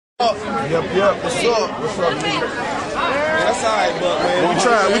Yep. What's up? What's up, nigga? That's alright, but man.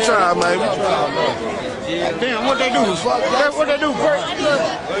 We tried, man. Damn, what they do? What they do? Girl,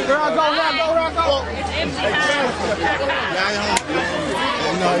 go.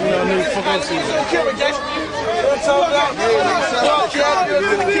 You know, fuck that shit. Kill it, Jason.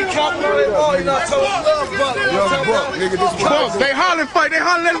 They hollering fight. They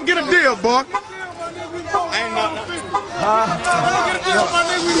hollering let them get a deal, boy. Ain't nothing.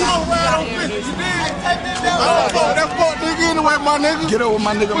 That's fuck nigga anyway, my nigga. Get over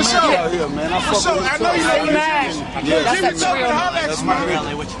my nigga, man. Out here, man. I know you like man. That's my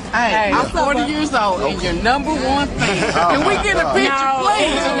nigga. Hey, I'm 40 years old and you're #1 fan. Can we get a picture,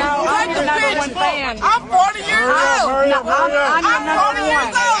 please? No, I'm the #1 fan. I'm 40 years old. I'm 40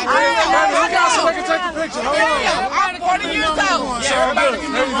 years old. We can take a picture. Hold on. I'm 40 years old.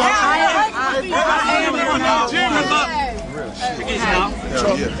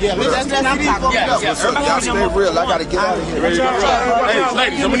 That's what I'm talking about. Y'all stay real. I gotta get out of here. Hey,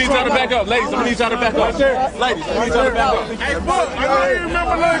 ladies, I'm gonna need y'all to back up. Ladies, I'm gonna need y'all to back up. Ladies, I'm gonna need y'all to back up. Hey, Book, I know you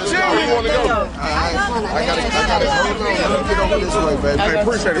remember little Jim. You wanna go? I gotta get over this way, baby. Hey,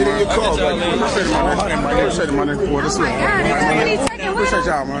 appreciate it, man. Appreciate it, my nigga. For this way. Appreciate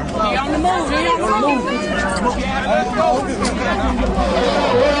y'all, man. He on the move.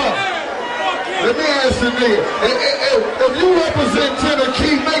 Let me ask you, nigga. If you represent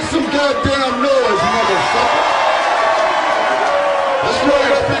Tennessee, make some goddamn noise, motherfucker.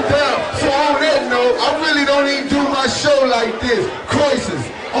 Straight up and down. So on that note, I really don't even do my show like this. Crisis.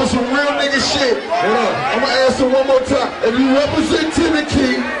 On some real nigga shit. I'm gonna ask you one more time. If you represent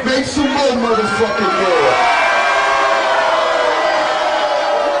Tennessee, make some more motherfucking noise.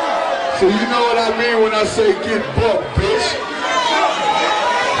 So you know what I mean when I say get buck, bitch.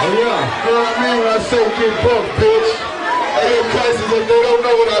 Yeah, you know what I mean when I say get buck, bitch. Hey, Crisis, if they don't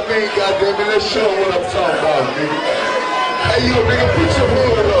know what I mean, goddammit, let's show them what I'm talking about, nigga. Hey, yo, nigga, put your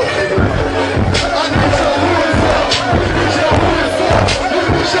hood up, nigga. I need your hoods up. Put your hoods up.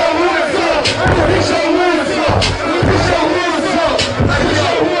 Put your hoods up. Put your hoods up. Put your hoods up. Put your hoods up.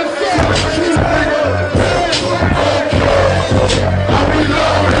 Okay. I be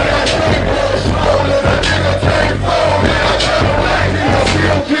loaded. I can't go smaller. The nigga can't fold it. I got a way. I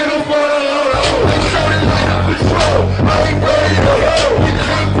still get him for the load. They show it like a patrol. I ain't ready to go. You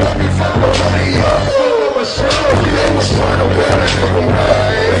can't put me from the radio. They was trying to wear it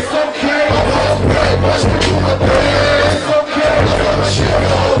away. It's okay. I was way much to do my thing. It's okay. I got my shit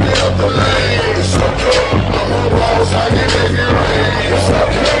holding up the lane. It's okay. I'm on balls. I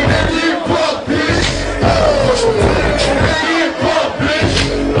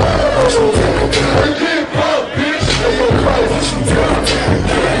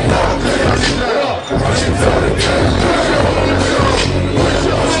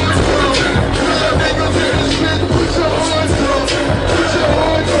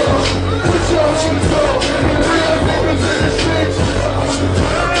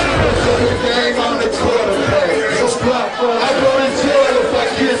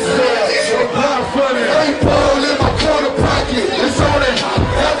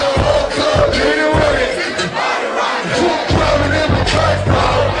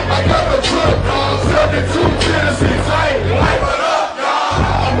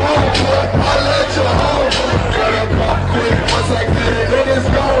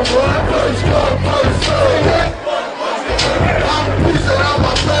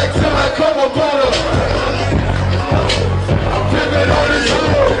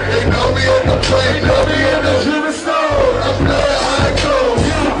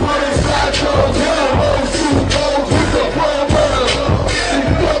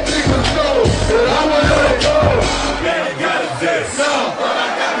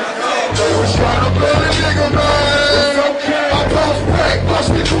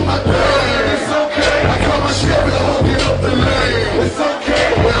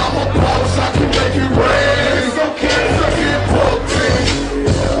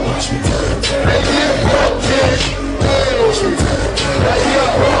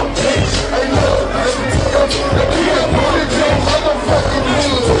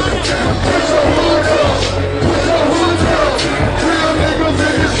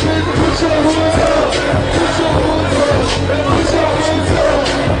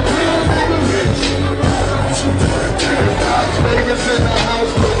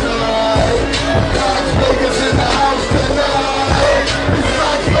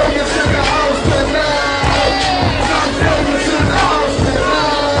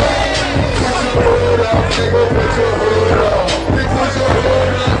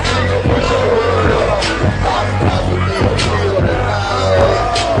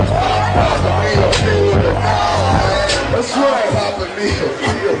That's right, Papa Neil.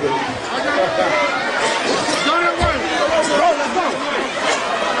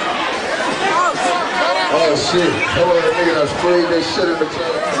 Oh shit. That was a nigga that sprayed that shit in the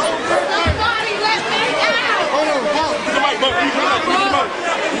club. Somebody let me out! Hold on, hold on. Get the mic, Buck. Get the mic.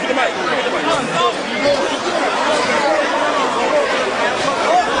 Get the mic. Get the mic.